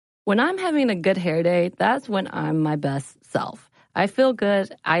When I'm having a good hair day, that's when I'm my best self. I feel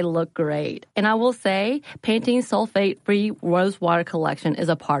good, I look great. And I will say, Pantene Sulfate-Free Rose Water Collection is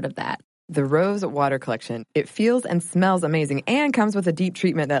a part of that. The Rose Water Collection. It feels and smells amazing and comes with a deep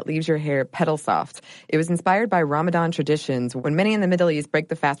treatment that leaves your hair petal soft. It was inspired by Ramadan traditions when many in the Middle East break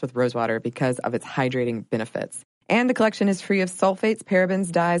the fast with rose water because of its hydrating benefits. And the collection is free of sulfates,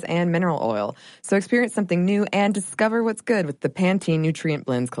 parabens, dyes, and mineral oil. So experience something new and discover what's good with the Pantene Nutrient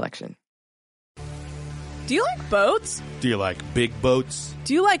Blends collection. Do you like boats? Do you like big boats?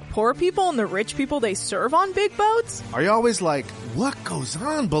 Do you like poor people and the rich people they serve on big boats? Are you always like, what goes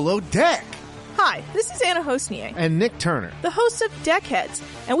on below deck? Hi, this is Anna Hosnier And Nick Turner, the hosts of Deckheads,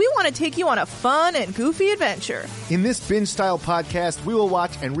 and we want to take you on a fun and goofy adventure. In this binge-style podcast, we will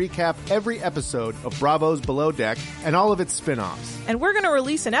watch and recap every episode of Bravo's Below Deck and all of its spin-offs. And we're going to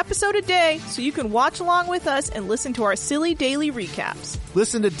release an episode a day so you can watch along with us and listen to our silly daily recaps.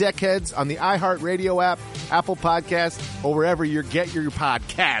 Listen to Deckheads on the iHeartRadio app, Apple Podcasts, or wherever you get your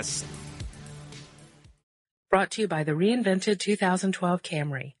podcasts. Brought to you by the reinvented 2012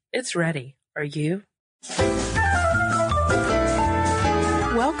 Camry. It's ready. Are you?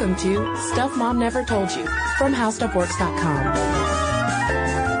 Welcome to Stuff Mom Never Told You from HowStuffWorks.com.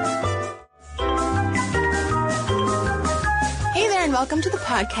 Hey there, and welcome to the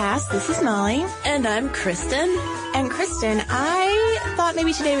podcast. This is Molly. And I'm Kristen. And Kristen, I thought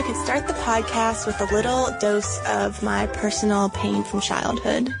maybe today we could start the podcast with a little dose of my personal pain from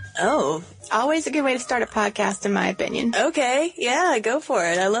childhood. Oh. Always a good way to start a podcast, in my opinion. Okay, yeah, go for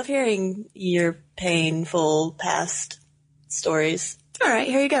it. I love hearing your painful past stories. All right,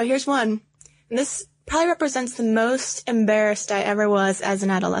 here you go. Here's one. And this probably represents the most embarrassed I ever was as an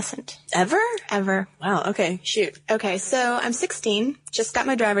adolescent. Ever? Ever. Wow, okay, shoot. Okay, so I'm 16, just got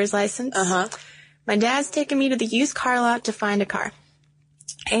my driver's license. Uh-huh. My dad's taking me to the used car lot to find a car.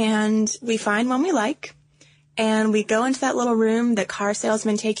 And we find one we like. And we go into that little room that car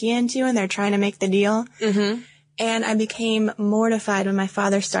salesmen take you into, and they're trying to make the deal. Mm-hmm. And I became mortified when my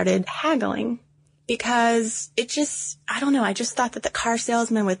father started haggling. Because it just, I don't know, I just thought that the car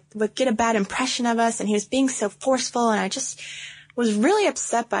salesman would get a bad impression of us, and he was being so forceful, and I just was really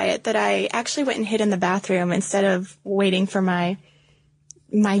upset by it that I actually went and hid in the bathroom instead of waiting for my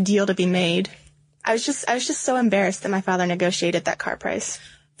deal to be made. I was just so embarrassed that my father negotiated that car price.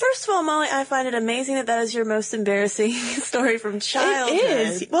 First of all, Molly, I find it amazing that is your most embarrassing story from childhood. It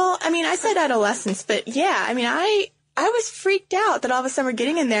is. Well, I mean, I said adolescence, but yeah, I mean, I was freaked out that all of a sudden we're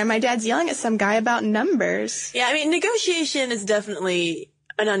getting in there and my dad's yelling at some guy about numbers. Yeah, I mean, negotiation is definitely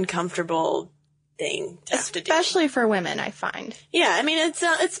an uncomfortable thing to have to do. Especially for women, I find. Yeah, I mean, it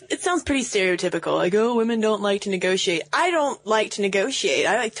sounds pretty stereotypical. Like, oh, women don't like to negotiate. I don't like to negotiate.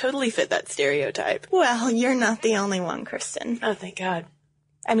 I totally fit that stereotype. Well, you're not the only one, Kristen. Oh, thank God.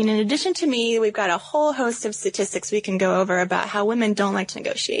 I mean, in addition to me, we've got a whole host of statistics we can go over about how women don't like to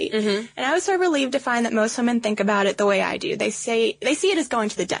negotiate. Mm-hmm. And I was so relieved to find that most women think about it the way I do. They see it as going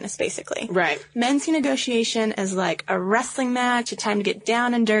to the dentist, basically. Right. Men see negotiation as like a wrestling match, a time to get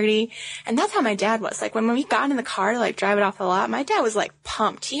down and dirty. And that's how my dad was. Like, when we got in the car to like drive it off the lot, my dad was like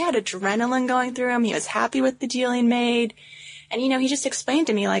pumped. He had adrenaline going through him. He was happy with the deal he made. And, you know, he just explained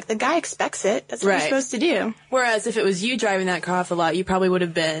to me, like, the guy expects it. That's what you're supposed to do. Whereas if it was you driving that car off the lot, you probably would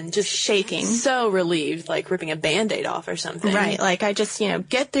have been just shaking. So relieved, like ripping a Band-Aid off or something. Right. Like, I just,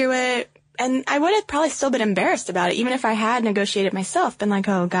 get through it. And I would have probably still been embarrassed about it, even if I had negotiated myself. Been like,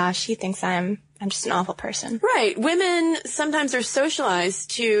 oh, gosh, he thinks I'm just an awful person. Right. Women sometimes are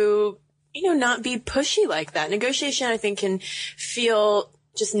socialized to, not be pushy like that. Negotiation, I think, can feel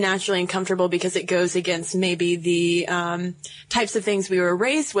just naturally uncomfortable because it goes against maybe the types of things we were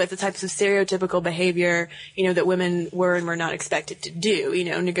raised with, the types of stereotypical behavior, that women were and were not expected to do.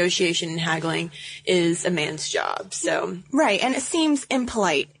 Negotiation and haggling is a man's job. So right, and it seems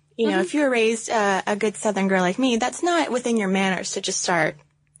impolite. If you were raised a good Southern girl like me, that's not within your manners to just start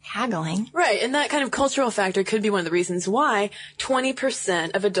haggling. Right, and that kind of cultural factor could be one of the reasons why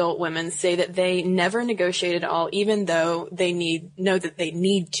 20% of adult women say that they never negotiate at all, even though they know that they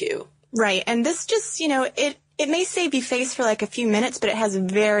need to. Right, and this just, it may save you face for like a few minutes, but it has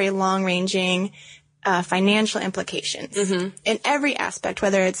very long-ranging financial implications in every aspect,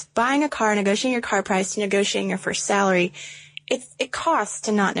 whether it's buying a car, negotiating your car price, to negotiating your first salary. It costs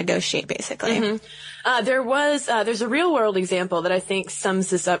to not negotiate, basically. There's a real world example that I think sums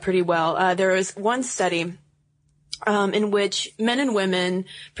this up pretty well. There was one study, in which men and women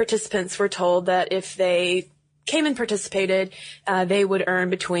participants were told that if they came and participated, they would earn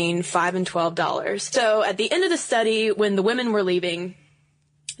between $5 and $12. So at the end of the study, when the women were leaving,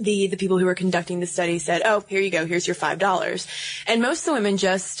 the people who were conducting the study said, oh, here you go, here's your $5. And most of the women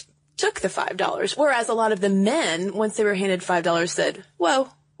just took the $5. Whereas a lot of the men, once they were handed $5, said, whoa,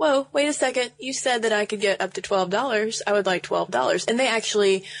 wait a second. You said that I could get up to $12. I would like $12. And they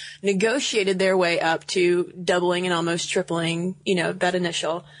actually negotiated their way up to doubling and almost tripling, that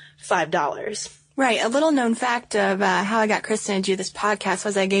initial $5. Right. A little known fact of how I got Kristen to do this podcast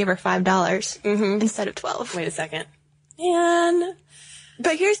was I gave her $5 instead of $12. Wait a second.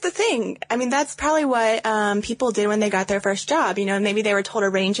 But here's the thing. I mean, that's probably what people did when they got their first job. Maybe they were told a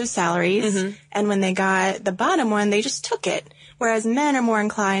range of salaries, and when they got the bottom one, they just took it. Whereas men are more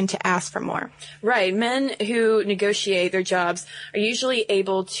inclined to ask for more. Right. Men who negotiate their jobs are usually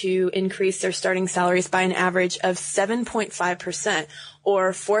able to increase their starting salaries by an average of 7.5%.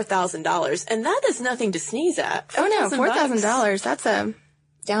 Or $4,000. And that is nothing to sneeze at. Oh no, $4,000. That's a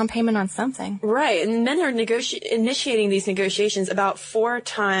down payment on something. Right. And men are initiating these negotiations about 4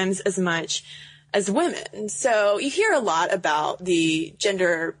 times as much as women. So you hear a lot about the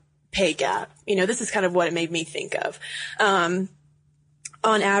gender pay gap. This is kind of what it made me think of. On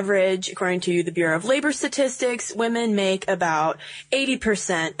average, according to the Bureau of Labor Statistics, women make about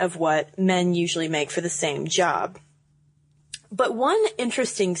 80% of what men usually make for the same job. But one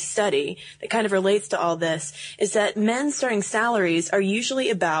interesting study that kind of relates to all this is that men's starting salaries are usually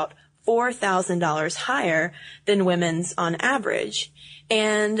about $4,000 higher than women's on average.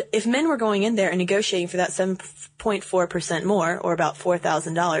 And if men were going in there and negotiating for that 7.4% more, or about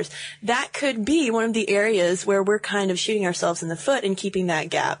 $4,000, that could be one of the areas where we're kind of shooting ourselves in the foot and keeping that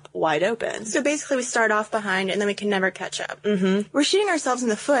gap wide open. So basically we start off behind and then we can never catch up. We're shooting ourselves in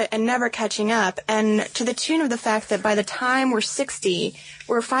the foot and never catching up, and to the tune of the fact that by the time we're 60,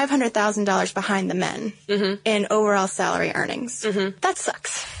 we're $500,000 behind the men in overall salary earnings. That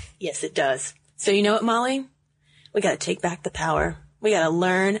sucks. Yes, it does. So you know what, Molly? We gotta take back the power. We gotta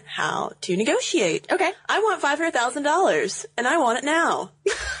learn how to negotiate. Okay. I want $500,000 and I want it now.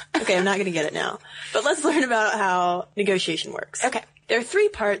 Okay, I'm not gonna get it now. But let's learn about how negotiation works. Okay. There are 3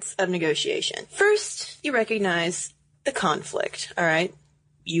 parts of negotiation. First, you recognize the conflict, all right?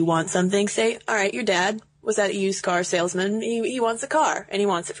 You want something, say, all right, your dad was at a used car salesman. He wants a car and he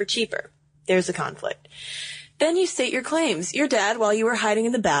wants it for cheaper. There's a conflict. Then you state your claims. Your dad, while you were hiding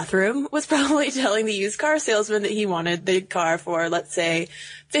in the bathroom, was probably telling the used car salesman that he wanted the car for, let's say,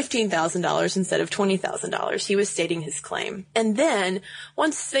 $15,000 instead of $20,000. He was stating his claim. And then,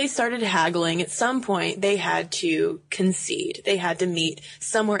 once they started haggling, at some point, they had to concede. They had to meet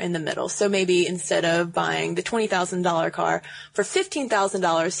somewhere in the middle. So maybe instead of buying the $20,000 car for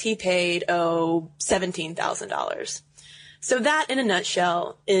 $15,000, he paid, $17,000. So that, in a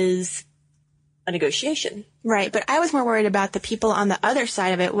nutshell, is a negotiation. Right, but I was more worried about the people on the other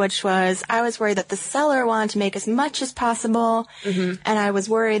side of it, which was I was worried that the seller wanted to make as much as possible, and I was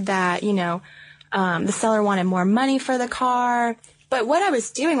worried that, the seller wanted more money for the car. But what I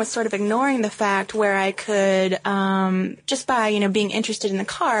was doing was sort of ignoring the fact where I could, just by, being interested in the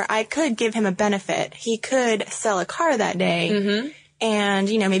car, I could give him a benefit. He could sell a car that day. And,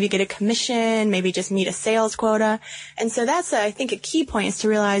 maybe get a commission, maybe just meet a sales quota. And so that's, I think, a key point is to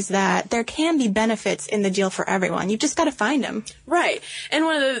realize that there can be benefits in the deal for everyone. You've just got to find them. Right. And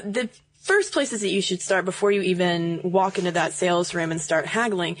one of the first places that you should start before you even walk into that sales room and start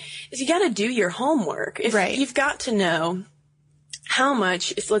haggling is you got to do your homework. Right. You've got to know how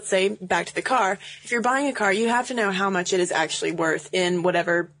much, let's say, back to the car, if you're buying a car, you have to know how much it is actually worth in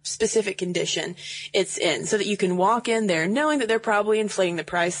whatever specific condition it's in, so that you can walk in there knowing that they're probably inflating the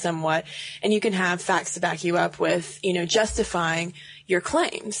price somewhat, and you can have facts to back you up with, justifying your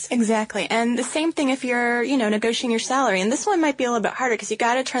claims. Exactly. And the same thing if you're, negotiating your salary. And this one might be a little bit harder because you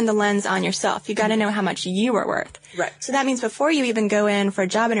got to turn the lens on yourself. You got to know how much you are worth. Right. So that means before you even go in for a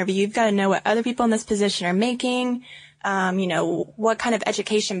job interview, you've got to know what other people in this position are making. What kind of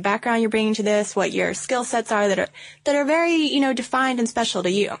education background you're bringing to this, what your skill sets are that are very, defined and special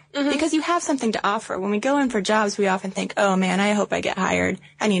to you. Because you have something to offer. When we go in for jobs, we often think, oh man, I hope I get hired.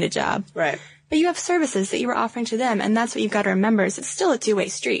 I need a job. Right. But you have services that you were offering to them, and that's what you've got to remember is it's still a two-way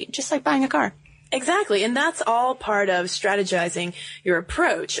street, just like buying a car. Exactly. And that's all part of strategizing your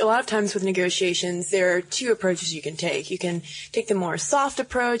approach. A lot of times with negotiations, there are 2 approaches you can take. You can take the more soft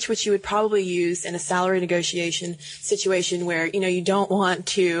approach, which you would probably use in a salary negotiation situation where, you don't want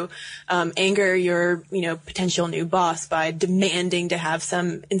to anger your, potential new boss by demanding to have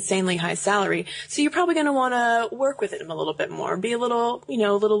some insanely high salary. So you're probably going to want to work with him a little bit more, be a little, a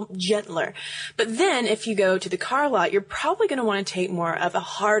little gentler. But then if you go to the car lot, you're probably going to want to take more of a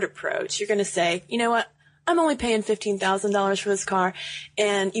hard approach. You're going to say, you know what? I'm only paying $15,000 for this car,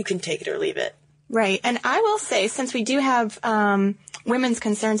 and you can take it or leave it. Right. And I will say, since we do have women's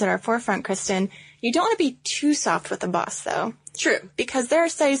concerns at our forefront, Kristen, You don't want to be too soft with the boss, though. True. Because there are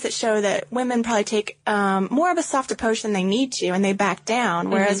studies that show that women probably take more of a soft approach than they need to, and they back down.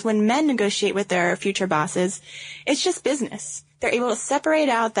 Whereas when men negotiate with their future bosses, it's just business. They're able to separate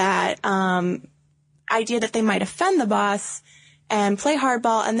out that idea that they might offend the boss and play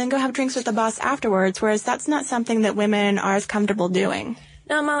hardball and then go have drinks with the boss afterwards, whereas that's not something that women are as comfortable doing.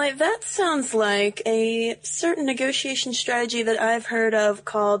 Now, Molly, that sounds like a certain negotiation strategy that I've heard of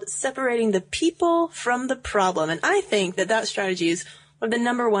called separating the people from the problem. And I think that strategy is one of the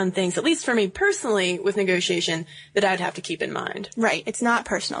number one things, at least for me personally, with negotiation that I'd have to keep in mind. Right. It's not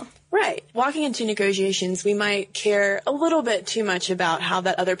personal. Right. Walking into negotiations, we might care a little bit too much about how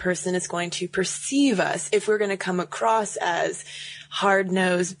that other person is going to perceive us if we're going to come across as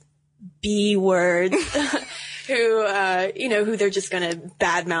hard-nosed B-words who they're just going to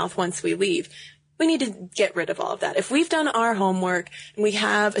badmouth once we leave. We need to get rid of all of that. If we've done our homework and we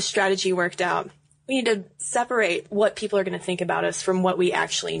have a strategy worked out, we need to separate what people are going to think about us from what we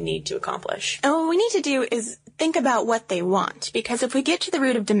actually need to accomplish. And what we need to do is think about what they want. Because if we get to the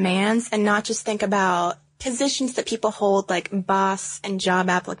root of demands and not just think about positions that people hold like boss and job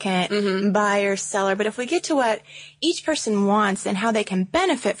applicant, buyer, seller, but if we get to what each person wants and how they can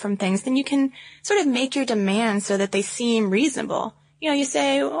benefit from things, then you can sort of make your demands so that they seem reasonable. You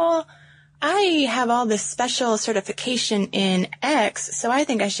say, well, I have all this special certification in X, so I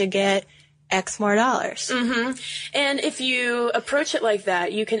think I should get X more dollars. And if you approach it like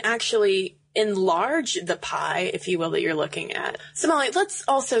that, you can actually enlarge the pie, if you will, that you're looking at. So Molly, let's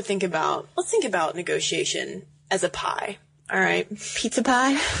think about negotiation as a pie. All right. Pizza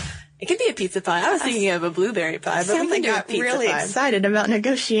pie? It could be a pizza pie. I was thinking of a blueberry pie, but we can do a pizza really pie. Excited about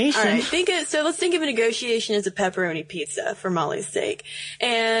negotiation. All right. Let's think of a negotiation as a pepperoni pizza for Molly's sake.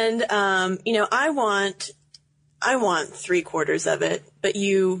 And, I want 3/4 of it, but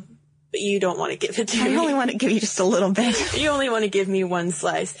you don't want to give it to me. I only want to give you just a little bit. You only want to give me one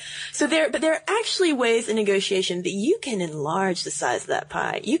slice. But there are actually ways in negotiation that you can enlarge the size of that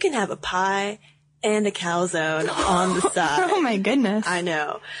pie. You can have a pie and a calzone on the side. Oh my goodness. I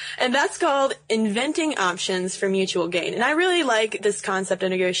know. And that's called inventing options for mutual gain. And I really like this concept of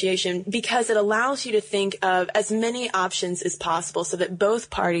negotiation because it allows you to think of as many options as possible so that both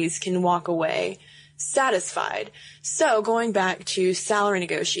parties can walk away satisfied. So going back to salary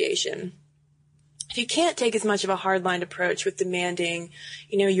negotiation, if you can't take as much of a hardline approach with demanding,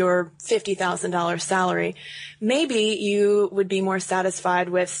 your $50,000 salary, maybe you would be more satisfied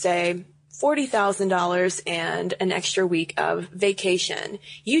with, say, $40,000 and an extra week of vacation.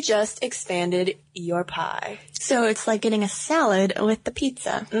 You just expanded your pie. So it's like getting a salad with the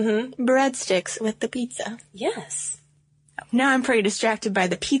pizza. Breadsticks with the pizza. Yes. Now I'm pretty distracted by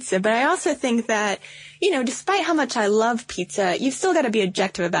the pizza, but I also think that, despite how much I love pizza, you've still got to be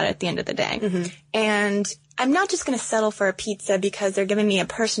objective about it at the end of the day. And I'm not just going to settle for a pizza because they're giving me a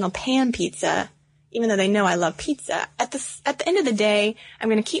personal pan pizza, even though they know I love pizza. At the end of the day, I'm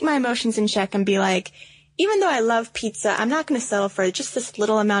going to keep my emotions in check and be like, even though I love pizza, I'm not going to settle for just this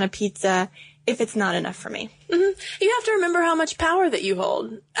little amount of pizza if it's not enough for me. You have to remember how much power that you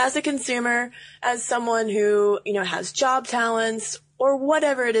hold as a consumer, as someone who, has job talents or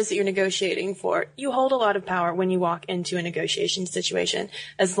whatever it is that you're negotiating for. You hold a lot of power when you walk into a negotiation situation,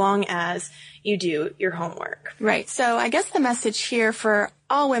 as long as you do your homework. Right. So I guess the message here for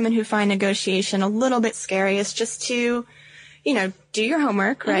all women who find negotiation a little bit scary is just to, do your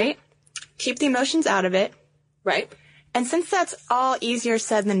homework, right? Keep the emotions out of it. Right. And since that's all easier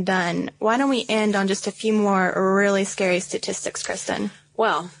said than done, why don't we end on just a few more really scary statistics, Kristen?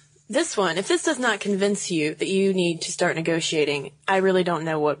 Well, if this does not convince you that you need to start negotiating, I really don't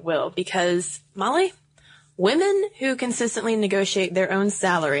know what will. Because, Molly, women who consistently negotiate their own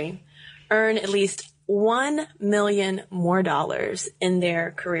salary earn at least $1 million more in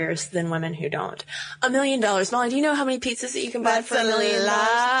their careers than women who don't. $1 million. Molly, do you know how many pizzas that you can buy for $1 million? That's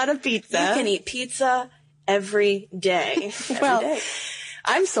a lot of pizza. You can eat pizza every day.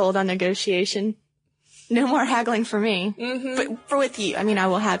 I'm sold on negotiation. No more haggling for me. But with you, I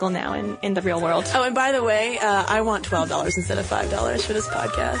will haggle now in the real world. Oh, and by the way, I want $12 instead of $5 for this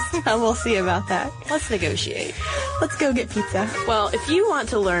podcast. We'll see about that. Let's negotiate. Let's go get pizza. Well, if you want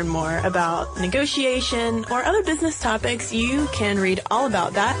to learn more about negotiation or other business topics, you can read all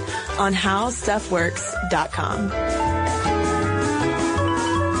about that on HowStuffWorks.com.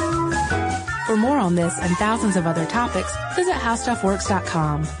 For more on this and thousands of other topics, visit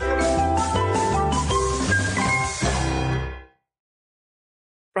HowStuffWorks.com.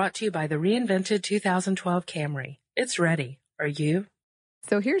 Brought to you by the reinvented 2012 Camry. It's ready. Are you?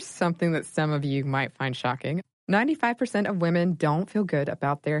 So here's something that some of you might find shocking. 95% of women don't feel good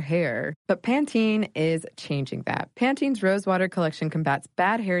about their hair, but Pantene is changing that. Pantene's Rosewater collection combats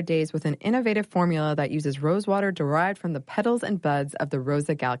bad hair days with an innovative formula that uses rosewater derived from the petals and buds of the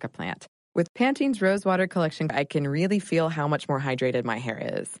Rosa gallica plant. With Pantene's Rosewater collection, I can really feel how much more hydrated my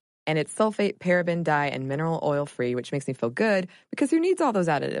hair is. And it's sulfate, paraben, dye, and mineral oil free, which makes me feel good because who needs all those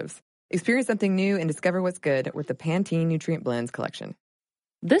additives? Experience something new and discover what's good with the Pantene Nutrient Blends collection.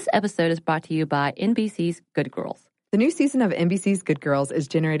 This episode is brought to you by NBC's Good Girls. The new season of NBC's Good Girls is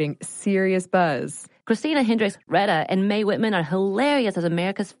generating serious buzz. Christina Hendricks, Retta, and Mae Whitman are hilarious as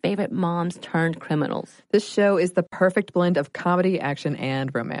America's favorite moms turned criminals. This show is the perfect blend of comedy, action, and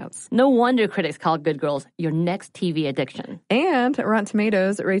romance. No wonder critics call Good Girls your next TV addiction. And Rotten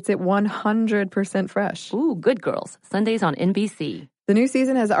Tomatoes rates it 100% fresh. Ooh, Good Girls, Sundays on NBC. The new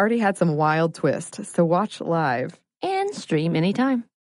season has already had some wild twists, so watch live. And stream anytime.